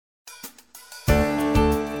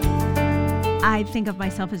I think of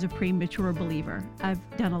myself as a premature believer. I've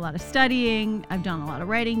done a lot of studying. I've done a lot of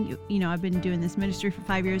writing. You know, I've been doing this ministry for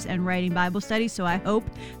 5 years and writing Bible studies. So I hope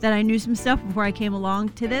that I knew some stuff before I came along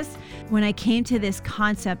to this. When I came to this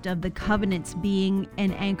concept of the covenants being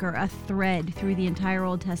an anchor, a thread through the entire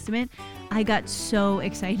Old Testament, I got so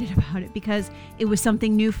excited about it because it was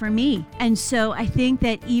something new for me. And so I think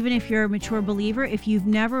that even if you're a mature believer, if you've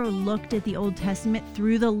never looked at the Old Testament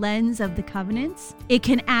through the lens of the covenants, it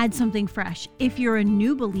can add something fresh. If you're a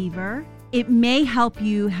new believer, it may help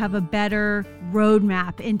you have a better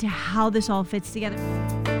roadmap into how this all fits together.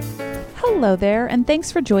 Hello there, and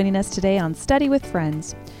thanks for joining us today on Study with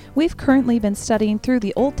Friends. We've currently been studying through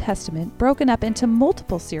the Old Testament, broken up into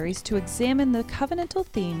multiple series to examine the covenantal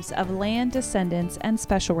themes of land, descendants, and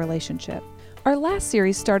special relationship. Our last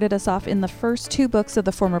series started us off in the first 2 books of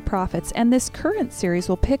the former prophets, and this current series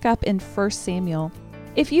will pick up in 1 Samuel.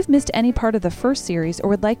 If you've missed any part of the first series or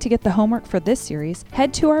would like to get the homework for this series,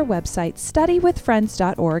 head to our website,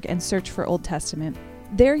 studywithfriends.org, and search for Old Testament.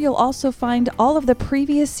 There you'll also find all of the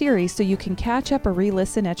previous series so you can catch up or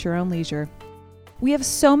re-listen at your own leisure. We have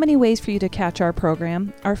so many ways for you to catch our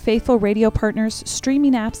program, our faithful radio partners,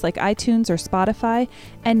 streaming apps like iTunes or Spotify,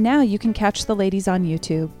 and now you can catch the ladies on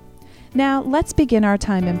YouTube. Now, let's begin our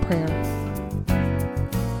time in prayer.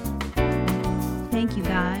 Thank you,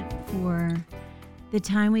 God, for the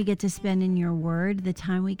time we get to spend in your word, the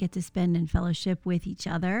time we get to spend in fellowship with each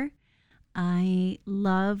other. I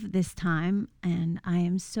love this time, and I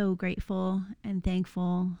am so grateful and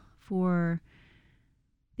thankful for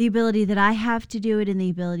the ability that I have to do it and the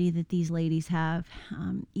ability that these ladies have.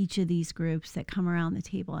 Each of these groups that come around the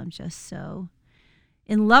table, I'm just so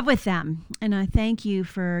in love with them. And I thank you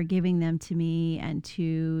for giving them to me and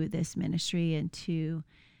to this ministry and to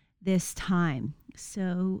this time.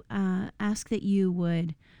 So ask that you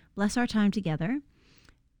would bless our time together,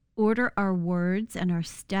 order our words and our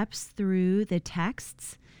steps through the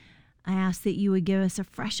texts. I ask that you would give us a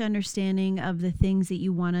fresh understanding of the things that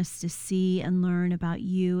you want us to see and learn about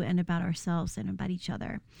you and about ourselves and about each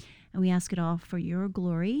other. And we ask it all for your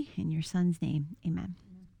glory in your Son's name. Amen.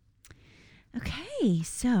 Okay,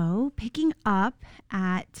 so picking up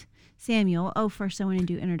at Samuel. First I want to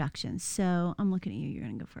do introductions. So I'm looking at you. You're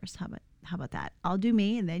going to go first. How about that? I'll do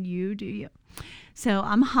me and then you do you. So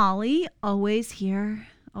I'm Holly, always here.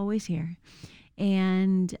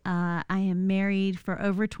 And I am married for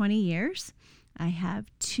over 20 years. I have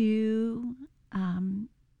 2,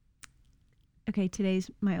 today's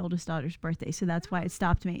my oldest daughter's birthday, so that's why it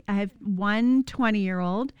stopped me. I have one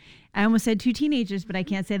 20-year-old. I almost said 2 teenagers, but I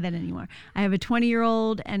can't say that anymore. I have a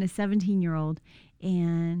 20-year-old and a 17-year-old,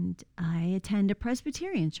 and I attend a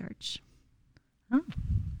Presbyterian church. Oh.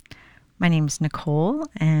 My name is Nicole,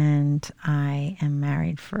 and I am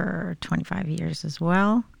married for 25 years as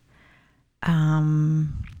well. I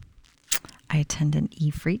attend an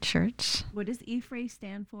E-Free church. What does E-Free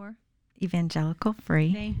stand for? Evangelical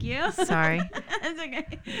Free. Thank you. Sorry. That's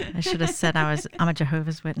okay. I should have said I'm a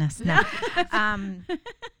Jehovah's Witness. No.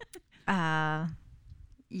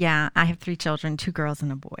 Yeah, I have 3 children, 2 girls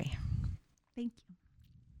and a boy. Thank you.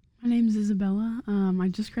 My name is Isabella. I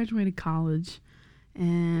just graduated college,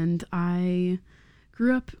 and I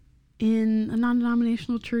grew up in a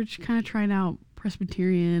non-denominational church, kind of tried out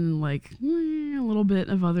Presbyterian and like a little bit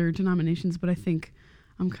of other denominations, but I think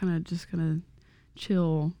I'm kind of just going to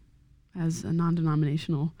chill as a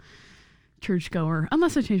non-denominational churchgoer,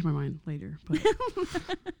 unless I change my mind later. But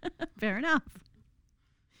Fair enough.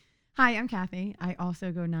 Hi, I'm Kathy. I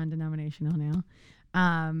also go non-denominational now.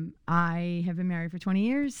 I have been married for 20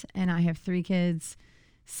 years, and I have 3 kids,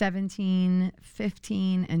 17,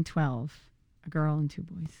 15, and 12, a girl and 2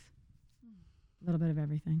 boys. A little bit of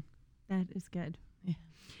everything. That is good. Yeah.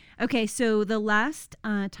 Okay, so the last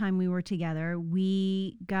time we were together,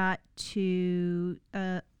 we got to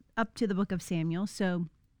up to the book of Samuel. So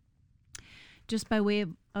just by way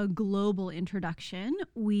of a global introduction,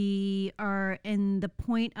 we are in the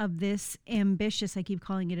point of this ambitious, I keep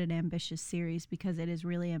calling it an ambitious series because it is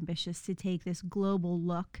really ambitious to take this global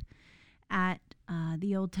look at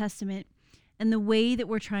the Old Testament. And the way that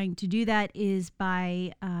we're trying to do that is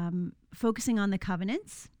by focusing on the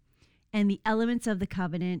covenants and the elements of the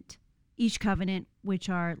covenant, each covenant, which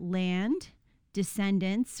are land,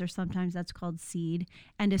 descendants, or sometimes that's called seed,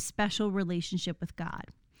 and a special relationship with God.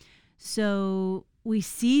 So we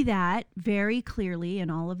see that very clearly in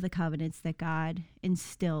all of the covenants that God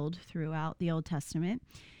instilled throughout the Old Testament.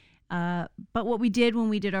 But what we did when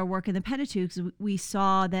we did our work in the Pentateuch is we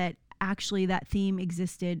saw that actually that theme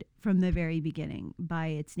existed from the very beginning. By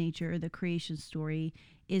its nature, the creation story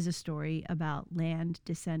is a story about land,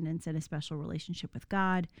 descendants, and a special relationship with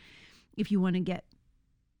God. if you want to get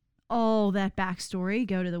all that backstory,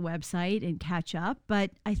 go to the website and catch up.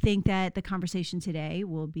 But I think that the conversation today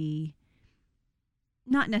will be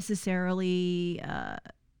not necessarily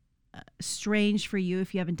strange for you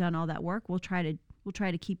if you haven't done all that work. We'll try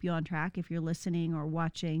to keep you on track if you're listening or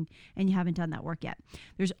watching and you haven't done that work yet.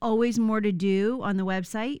 There's always more to do on the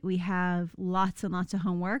website. We have lots and lots of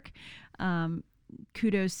homework.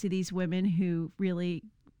 Kudos to these women who really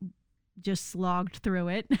just slogged through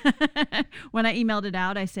it. When I emailed it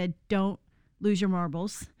out, I said, don't lose your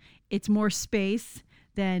marbles. It's more space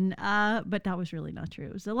than, but that was really not true.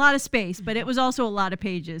 It was a lot of space, but it was also a lot of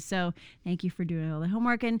pages. So thank you for doing all the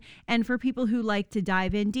homework. And for people who like to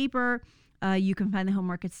dive in deeper, you can find the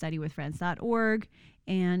homework at studywithfriends.org.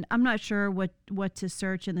 And I'm not sure what to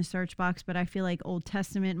search in the search box, but I feel like Old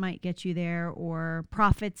Testament might get you there, or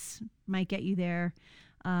prophets might get you there.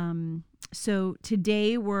 So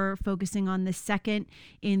today we're focusing on the second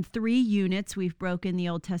in 3 units. We've broken the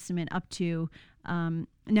Old Testament up to,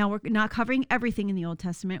 now we're not covering everything in the Old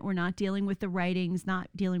Testament. We're not dealing with the writings, not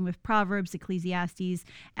dealing with Proverbs, Ecclesiastes,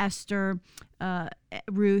 Esther,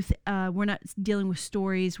 Ruth. We're not dealing with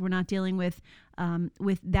stories. We're not dealing with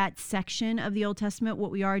that section of the Old Testament.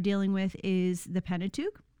 What we are dealing with is the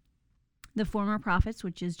Pentateuch, the former prophets,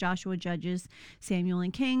 which is Joshua, Judges, Samuel,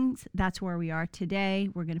 and Kings. That's where we are today.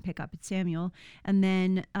 We're going to pick up at Samuel. And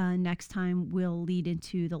then next time we'll lead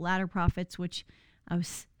into the latter prophets, which I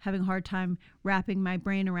was having a hard time wrapping my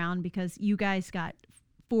brain around because you guys got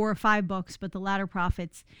 4 or 5 books, but the latter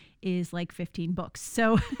prophets is like 15 books.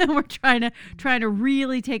 So we're trying to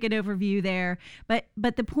really take an overview there.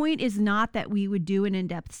 But the point is not that we would do an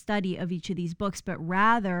in-depth study of each of these books, but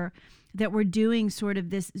rather that we're doing sort of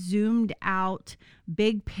this zoomed out,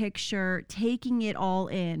 big picture, taking it all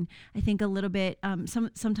in. I think a little bit,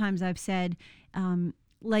 sometimes I've said,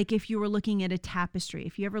 like if you were looking at a tapestry,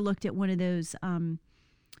 if you ever looked at one of those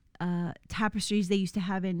tapestries they used to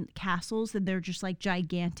have in castles, and they're just like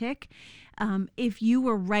gigantic. If you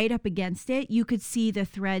were right up against it, you could see the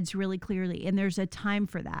threads really clearly. And there's a time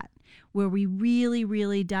for that where we really,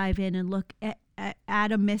 really dive in and look at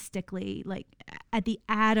atomistically, like at the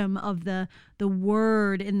atom of the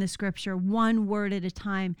word in the scripture, one word at a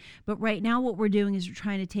time. But right now what we're doing is we're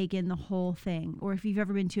trying to take in the whole thing. Or if you've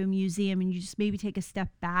ever been to a museum and you just maybe take a step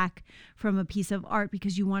back from a piece of art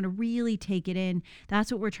because you want to really take it in,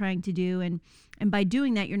 that's what we're trying to do. And by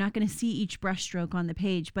doing that, you're not going to see each brushstroke on the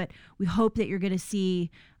page, but we hope that you're going to see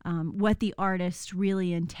what the artist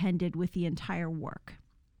really intended with the entire work.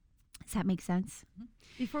 Does that make sense?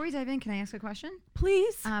 Before we dive in, can I ask a question?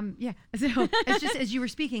 Please. Yeah. So it's just as you were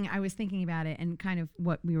speaking, I was thinking about it, and kind of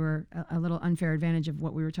what we were, a little unfair advantage of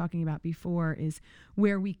what we were talking about before is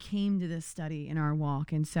where we came to this study in our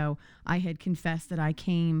walk. And so I had confessed that I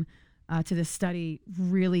came to this study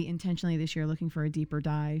really intentionally this year, looking for a deeper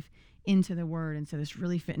dive into the Word. And so this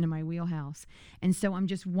really fit into my wheelhouse. And so I'm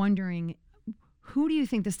just wondering, who do you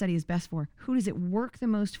think the study is best for? Who does it work the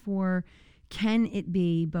most for? Can it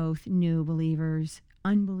be both new believers,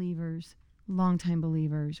 unbelievers, longtime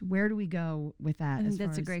believers? Where do we go with that? I think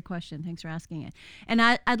that's a great question. Thanks for asking it. And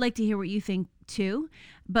I'd like to hear what you think too.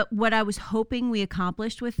 But what I was hoping we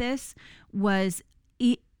accomplished with this was,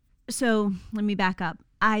 so let me back up.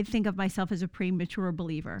 I think of myself as a premature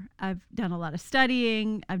believer. I've done a lot of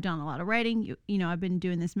studying. I've done a lot of writing. You know, I've been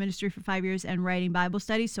doing this ministry for 5 years and writing Bible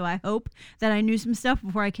studies. So I hope that I knew some stuff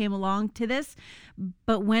before I came along to this.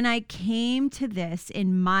 But when I came to this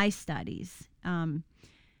in my studies, when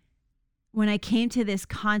I came to this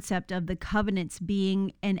concept of the covenants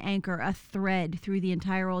being an anchor, a thread through the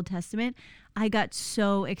entire Old Testament, I got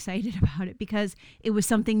so excited about it because it was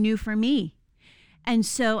something new for me. And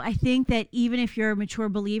so I think that even if you're a mature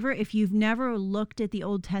believer, if you've never looked at the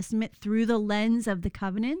Old Testament through the lens of the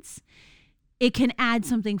covenants, it can add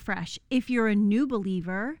something fresh. If you're a new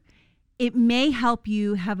believer, it may help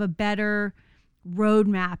you have a better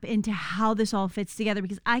roadmap into how this all fits together,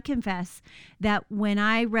 because I confess that when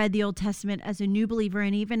I read the Old Testament as a new believer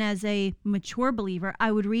and even as a mature believer,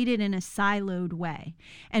 I would read it in a siloed way.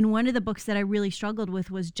 And one of the books that I really struggled with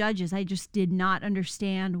was Judges. I just did not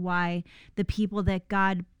understand why the people that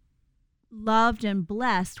God loved and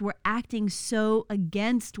blessed were acting so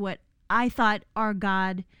against what I thought our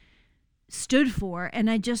God stood for. And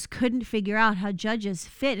I just couldn't figure out how Judges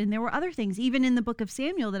fit. And there were other things, even in the book of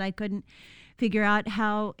Samuel, that I couldn't figure out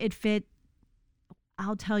how it fit.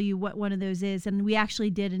 I'll tell you what one of those is. And we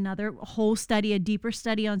actually did another whole study, a deeper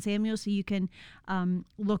study on Samuel. So you can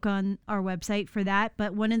look on our website for that.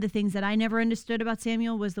 But one of the things that I never understood about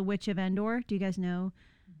Samuel was the Witch of Endor. Do you guys know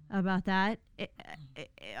about that. It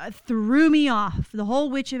threw me off. The whole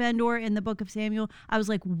Witch of Endor in the book of Samuel, I was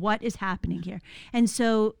like, what is happening here? And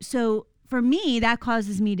so for me, that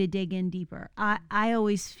causes me to dig in deeper. I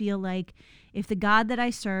always feel like if the God that I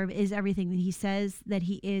serve is everything that he says that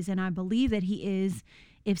he is, and I believe that he is,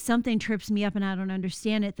 if something trips me up and I don't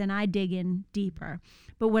understand it, then I dig in deeper.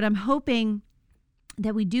 But what I'm hoping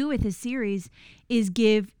that we do with this series is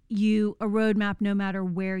give you a roadmap no matter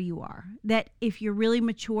where you are. That if you're really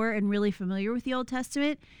mature and really familiar with the Old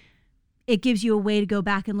Testament, it gives you a way to go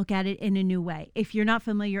back and look at it in a new way. If you're not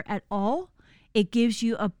familiar at all, it gives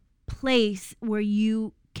you a place where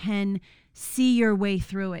you can see your way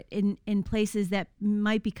through it in places that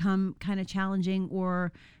might become kind of challenging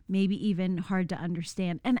or maybe even hard to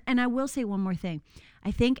understand. And I will say one more thing.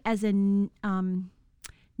 I think as a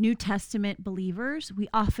New Testament believers, we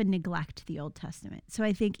often neglect the Old Testament. So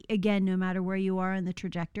I think, again, no matter where you are in the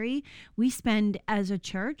trajectory, we spend as a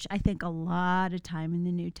church, I think, a lot of time in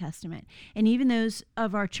the New Testament. And even those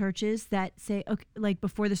of our churches that say, okay, like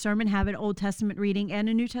before the sermon, have an Old Testament reading and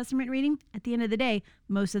a New Testament reading, at the end of the day,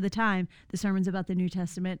 most of the time, the sermon's about the New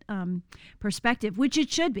Testament perspective, which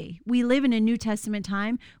it should be. We live in a New Testament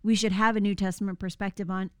time. We should have a New Testament perspective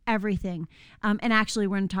on everything. And actually,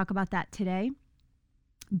 we're going to talk about that today.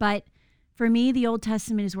 But for me, the Old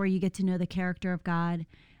Testament is where you get to know the character of God,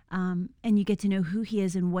 and you get to know who he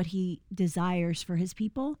is and what he desires for his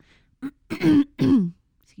people.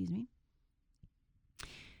 Excuse me.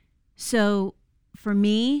 So for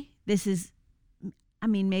me, this is, I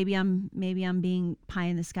mean, maybe I'm being pie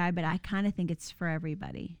in the sky, but I kind of think it's for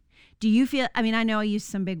everybody. Do you feel, I mean, I know I used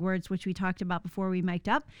some big words, which we talked about before we mic'd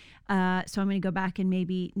up. So I'm going to go back and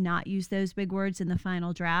maybe not use those big words in the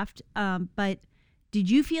final draft. But did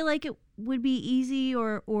you feel like it would be easy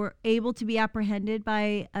or able to be apprehended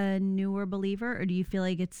by a newer believer? Or do you feel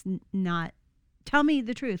like it's not? Tell me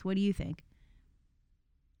the truth. What do you think?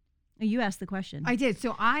 You asked the question. I did.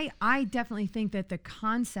 So I definitely think that the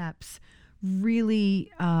concepts really,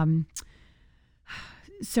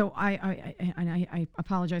 so I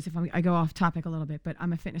apologize if I go off topic a little bit, but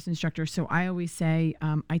I'm a fitness instructor. So I always say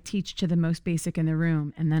I teach to the most basic in the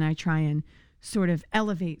room, and then I try and sort of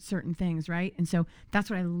elevate certain things, right? And so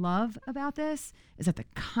that's what I love about this, is that the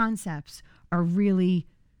concepts are really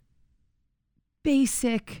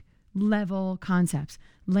basic level concepts.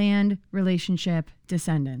 Land, relationship,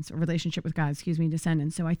 descendants, or relationship with God,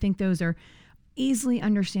 descendants. So I think those are easily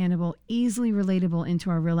understandable, easily relatable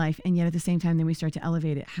into our real life. And yet at the same time, then we start to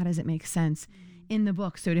elevate it. How does it make sense in the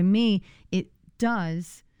book? So to me, it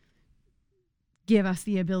does give us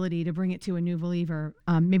the ability to bring it to a new believer.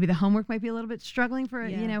 Maybe the homework might be a little bit struggling for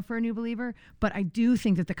for a new believer, but I do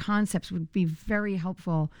think that the concepts would be very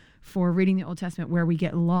helpful for reading the Old Testament, where we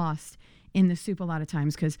get lost in the soup a lot of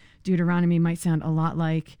times, because Deuteronomy might sound a lot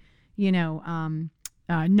like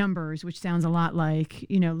Numbers, which sounds a lot like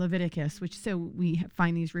Leviticus, which, so we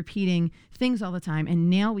find these repeating things all the time. And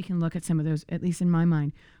now we can look at some of those, at least in my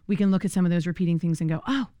mind, we can look at some of those repeating things and go,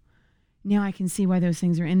 oh, now I can see why those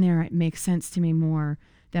things are in there. It makes sense to me more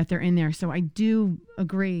that they're in there. So I do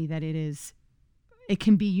agree that it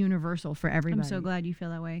can be universal for everybody. I'm so glad you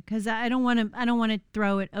feel that way, because I don't want to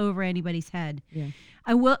throw it over anybody's head. Yeah.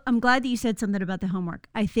 I'm glad that you said something about the homework.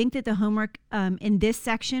 I think that the homework in this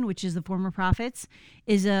section, which is the former prophets,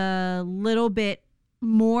 is a little bit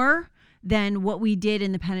more than what we did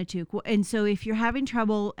in the Pentateuch. And so if you're having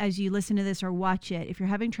trouble as you listen to this or watch it, if you're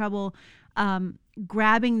having trouble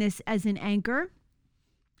grabbing this as an anchor,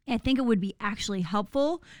 I think it would be actually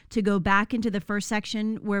helpful to go back into the first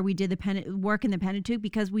section where we did the work in the Pentateuch,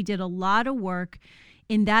 because we did a lot of work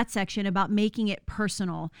in that section about making it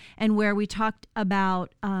personal, and where we talked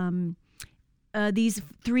about these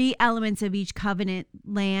three elements of each covenant: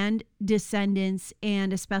 land, descendants,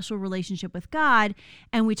 and a special relationship with God.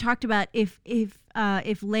 And we talked about if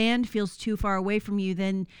land feels too far away from you,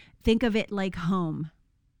 then think of it like home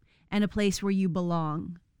and a place where you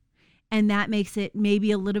belong. And that makes it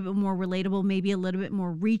maybe a little bit more relatable, maybe a little bit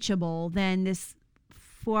more reachable than this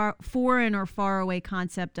foreign or far away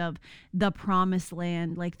concept of the promised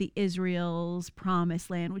land, like the Israel's promised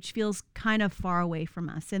land, which feels kind of far away from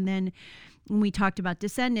us. And then when we talked about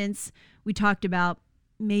descendants, we talked about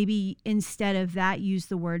maybe instead of that, use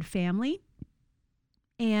the word family.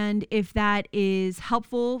 And if that is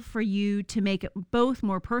helpful for you to make it both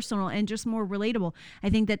more personal and just more relatable,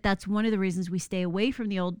 I think that that's one of the reasons we stay away from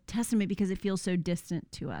the Old Testament, because it feels so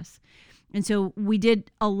distant to us. And so we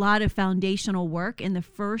did a lot of foundational work in the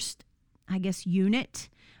first, unit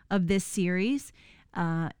of this series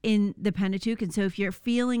in the Pentateuch. And so if you're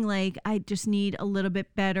feeling like I just need a little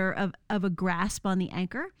bit better of a grasp on the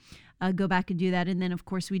anchor, go back and do that. And then, of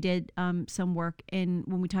course, we did some work when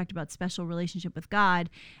we talked about special relationship with God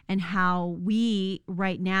and how we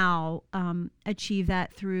right now achieve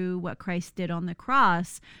that through what Christ did on the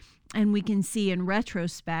cross. And we can see in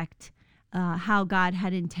retrospect how God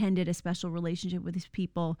had intended a special relationship with his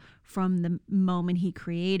people from the moment he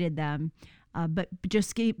created them. But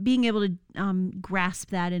just being able to grasp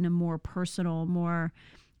that in a more personal, more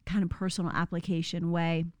kind of personal application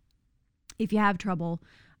way if you have trouble.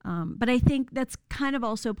 But I think that's kind of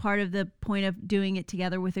also part of the point of doing it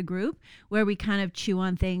together with a group where we kind of chew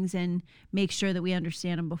on things and make sure that we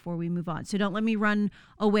understand them before we move on. So don't let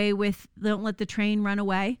the train run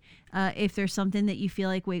away. If there's something that you feel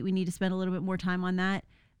like, wait, we need to spend a little bit more time on that,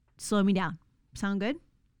 slow me down. Sound good?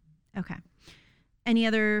 Okay. Any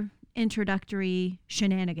other introductory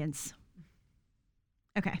shenanigans?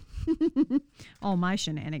 Okay. All my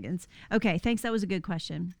shenanigans. Okay, thanks. That was a good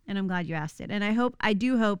question, and I'm glad you asked it. And I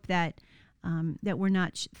do hope that that we're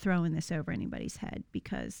not throwing this over anybody's head,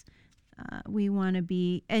 because we want to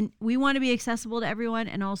be accessible to everyone,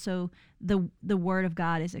 and also the Word of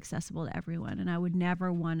God is accessible to everyone. And I would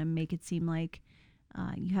never want to make it seem like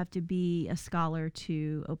you have to be a scholar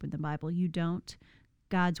to open the Bible. You don't.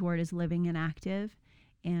 God's Word is living and active,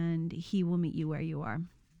 and He will meet you where you are.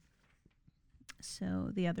 So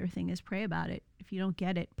the other thing is pray about it. If you don't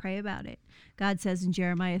get it, pray about it. God says in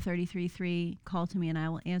Jeremiah 33:3, call to me and I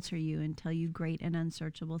will answer you and tell you great and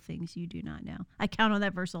unsearchable things you do not know. I count on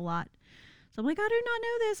that verse a lot. So I'm like, I do not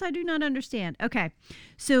know this. I do not understand. Okay.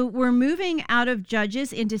 So we're moving out of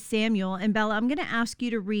Judges into Samuel. And Bella, I'm going to ask you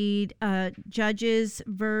to read Judges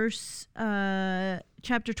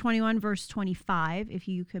chapter 21, verse 25, if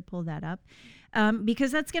you could pull that up,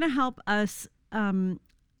 because that's going to help us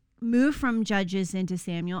move from Judges into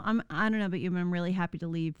Samuel. I don't know about you, but I'm really happy to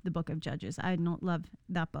leave the book of Judges. I don't love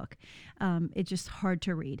that book. It's just hard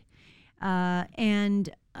to read. And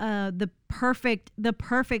the perfect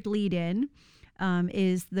lead-in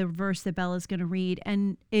is the verse that Bella's going to read,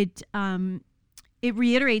 and it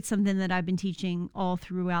reiterates something that I've been teaching all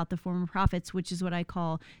throughout the former prophets, which is what I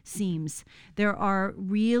call seams. There are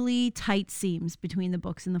really tight seams between the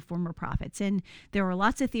books and the former prophets. And there are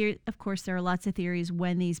lots of theories. Of course, there are lots of theories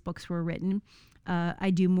when these books were written.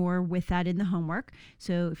 I do more with that in the homework.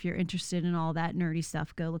 So if you're interested in all that nerdy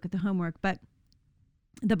stuff, go look at the homework. But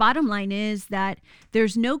the bottom line is that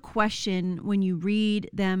there's no question when you read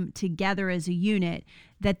them together as a unit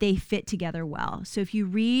that they fit together well. So if you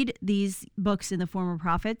read these books in the former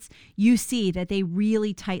prophets, you see that they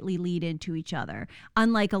really tightly lead into each other.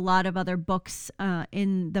 Unlike a lot of other books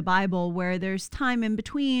in the Bible where there's time in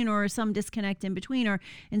between or some disconnect in between, or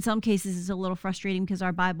in some cases it's a little frustrating because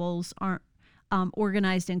our Bibles aren't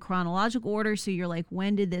organized in chronological order. So you're like,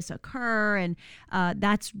 when did this occur? And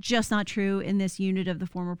that's just not true in this unit of the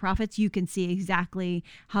former prophets. You can see exactly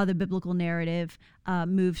how the biblical narrative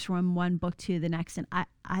moves from one book to the next. And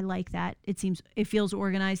I like that. It feels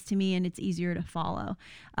organized to me and it's easier to follow.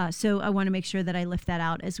 So I want to make sure that I lift that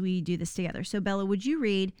out as we do this together. So Bella, would you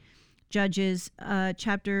read Judges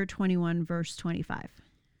chapter 21, verse 25?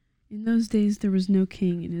 In those days, there was no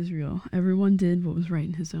king in Israel. Everyone did what was right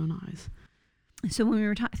in his own eyes. So when we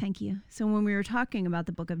were thank you. So when we were talking about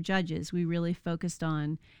the book of Judges, we really focused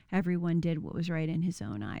on everyone did what was right in his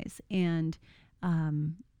own eyes. And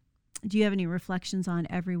do you have any reflections on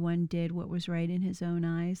everyone did what was right in his own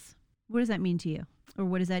eyes? What does that mean to you? Or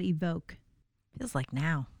what does that evoke? Feels like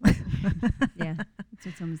now. Yeah, that's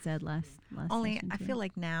what someone said last Only session I too. feel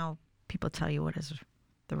like now people tell you what is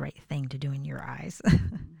the right thing to do in your eyes.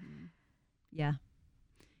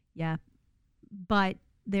 Yeah. But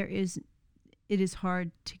it is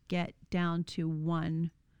hard to get down to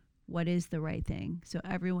what is the right thing. So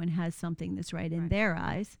everyone has something that's right in their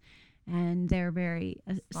eyes, and they're very,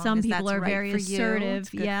 some people are very assertive.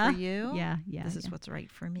 For you. Yeah. This is what's right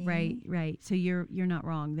for me. Right. So you're not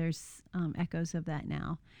wrong. There's echoes of that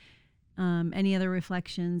now. Any other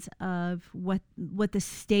reflections of what the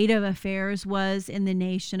state of affairs was in the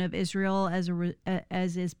nation of Israel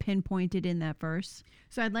as is pinpointed in that verse?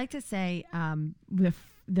 So I'd like to say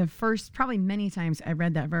the first, probably many times I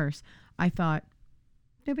read that verse, I thought,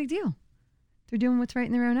 no big deal. They're doing what's right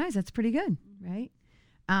in their own eyes. That's pretty good, right?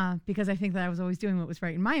 Because I think that I was always doing what was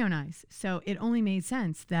right in my own eyes. So it only made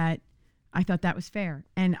sense that I thought that was fair.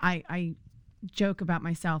 And I joke about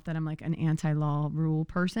myself that I'm like an anti-law rule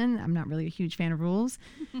person. I'm not really a huge fan of rules.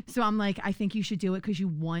 So I'm like, I think you should do it because you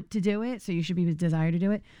want to do it. So you should be the desire to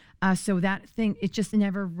do it. So that thing, it just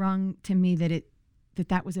never rung to me that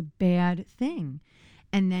that was a bad thing.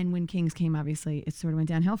 And then when Kings came, obviously, it sort of went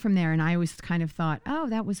downhill from there. And I always kind of thought, oh,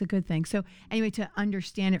 that was a good thing. So anyway, to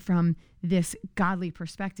understand it from this godly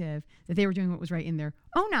perspective, that they were doing what was right in their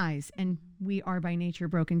own eyes. And we are by nature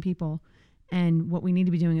broken people. And what we need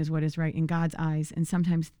to be doing is what is right in God's eyes. And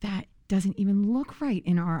sometimes that doesn't even look right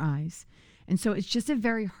in our eyes. And so it's just a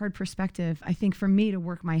very hard perspective, I think, for me to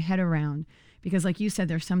work my head around. Because like you said,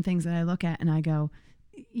 there's some things that I look at and I go,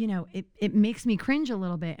 you know, it makes me cringe a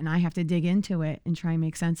little bit, and I have to dig into it and try and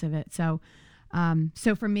make sense of it. So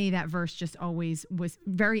for me, that verse just always was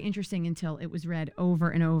very interesting until it was read over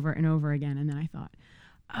and over and over again. And then I thought,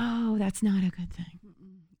 oh, that's not a good thing.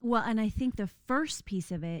 Well, and I think the first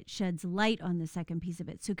piece of it sheds light on the second piece of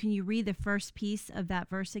it. So can you read the first piece of that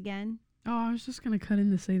verse again? Oh, I was just going to cut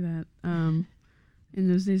in to say that. In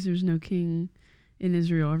those days, there was no king in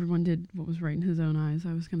Israel. Everyone did what was right in his own eyes.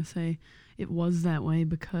 I was going to say it was that way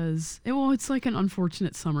because, it's like an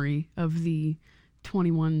unfortunate summary of the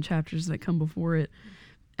 21 chapters that come before it.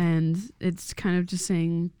 And it's kind of just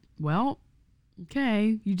saying, well,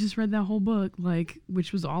 okay, you just read that whole book,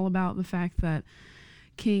 which was all about the fact that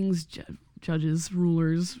kings, judges,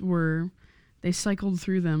 rulers they cycled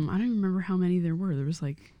through them. I don't even remember how many there were. There was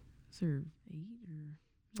is there 8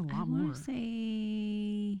 or a lot more? I want to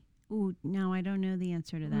say... Ooh, no, I don't know the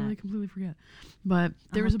answer to that. I completely forget. But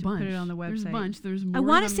there was a bunch. Put it on the website. There's a bunch. There's more. I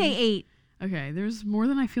want to say 8. Okay, there's more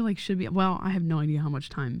than I feel like should be. Well, I have no idea how much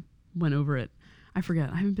time went over it. I forget.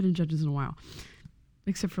 I haven't been in Judges in a while,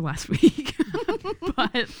 except for last week.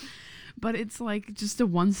 But it's just a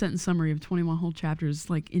one-sentence summary of 21 whole chapters,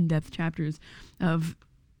 in-depth chapters of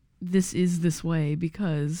this is this way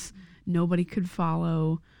because nobody could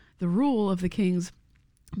follow the rule of the kings.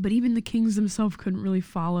 But even the kings themselves couldn't really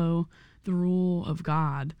follow the rule of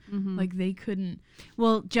God. Mm-hmm. They couldn't.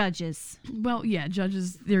 Well, judges. Well, yeah,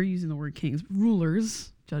 judges, they're using the word kings.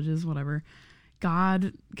 Rulers, judges, whatever.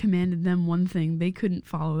 God commanded them one thing. They couldn't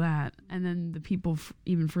follow that. And then the people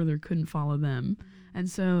even further couldn't follow them. And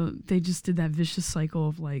so they just did that vicious cycle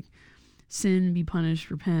of sin, be punished,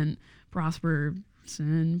 repent, prosper,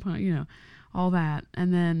 sin, all that.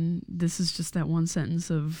 And then this is just that one sentence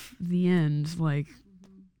of the end,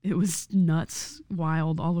 it was nuts,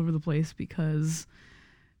 wild, all over the place because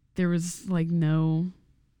there was no.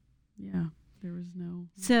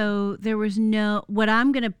 So there was no. What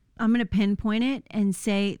I'm gonna pinpoint it and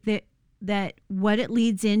say that what it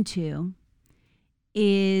leads into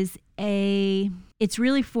is it's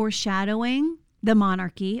really foreshadowing the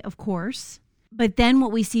monarchy, of course, but then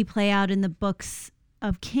what we see play out in the books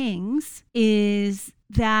of Kings is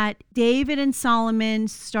that David and Solomon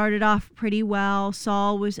started off pretty well.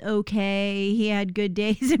 Saul was okay. He had good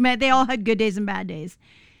days. They all had good days and bad days.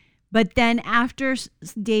 But then after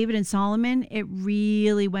David and Solomon, it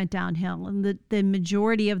really went downhill. And the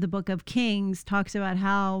majority of the book of Kings talks about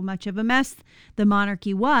how much of a mess the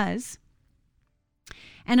monarchy was.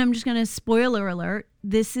 And I'm just going to spoiler alert.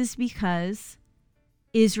 This is because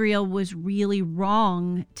Israel was really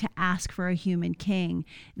wrong to ask for a human king.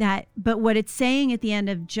 But what it's saying at the end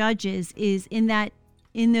of Judges is in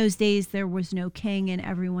those days there was no king and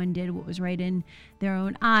everyone did what was right in their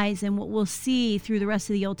own eyes. And what we'll see through the rest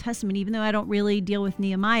of the Old Testament, even though I don't really deal with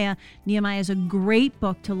Nehemiah is a great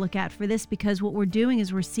book to look at for this, because what we're doing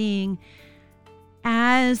is we're seeing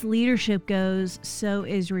as leadership goes, so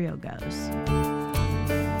Israel goes.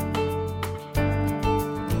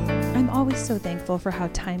 I'm always so thankful for how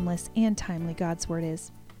timeless and timely God's Word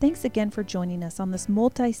is. Thanks again for joining us on this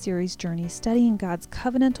multi-series journey studying God's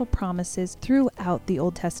covenantal promises throughout the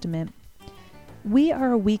Old Testament. We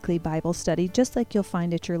are a weekly Bible study just like you'll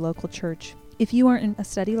find at your local church. If you aren't in a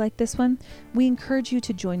study like this one, we encourage you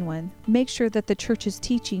to join one. Make sure that the church is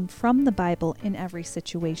teaching from the Bible in every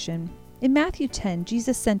situation. In Matthew 10,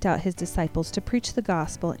 Jesus sent out his disciples to preach the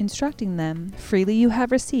gospel, instructing them, "Freely you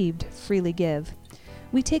have received, freely give."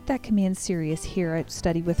 We take that command serious here at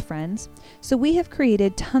Study with Friends, so we have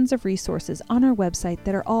created tons of resources on our website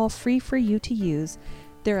that are all free for you to use.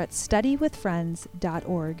 They're at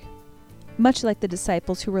studywithfriends.org. Much like the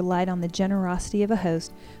disciples who relied on the generosity of a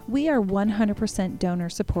host, we are 100% donor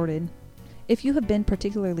supported. If you have been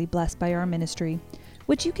particularly blessed by our ministry,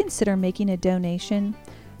 would you consider making a donation?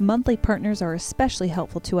 Monthly partners are especially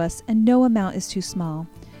helpful to us, and no amount is too small.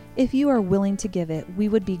 If you are willing to give it, we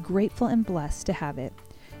would be grateful and blessed to have it.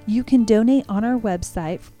 You can donate on our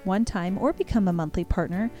website one time or become a monthly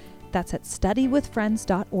partner. That's at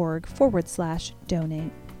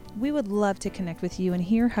studywithfriends.org/donate. We would love to connect with you and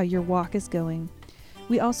hear how your walk is going.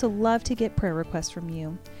 We also love to get prayer requests from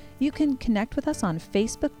you. You can connect with us on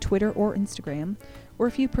Facebook, Twitter, or Instagram. Or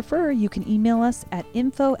if you prefer, you can email us at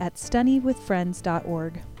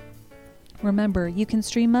info@studywithfriends.org. Remember, you can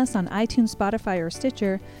stream us on iTunes, Spotify, or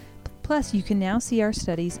Stitcher. Plus, you can now see our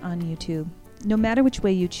studies on YouTube. No matter which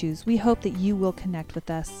way you choose, we hope that you will connect with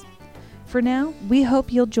us. For now, we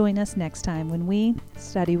hope you'll join us next time when we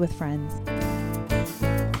study with friends.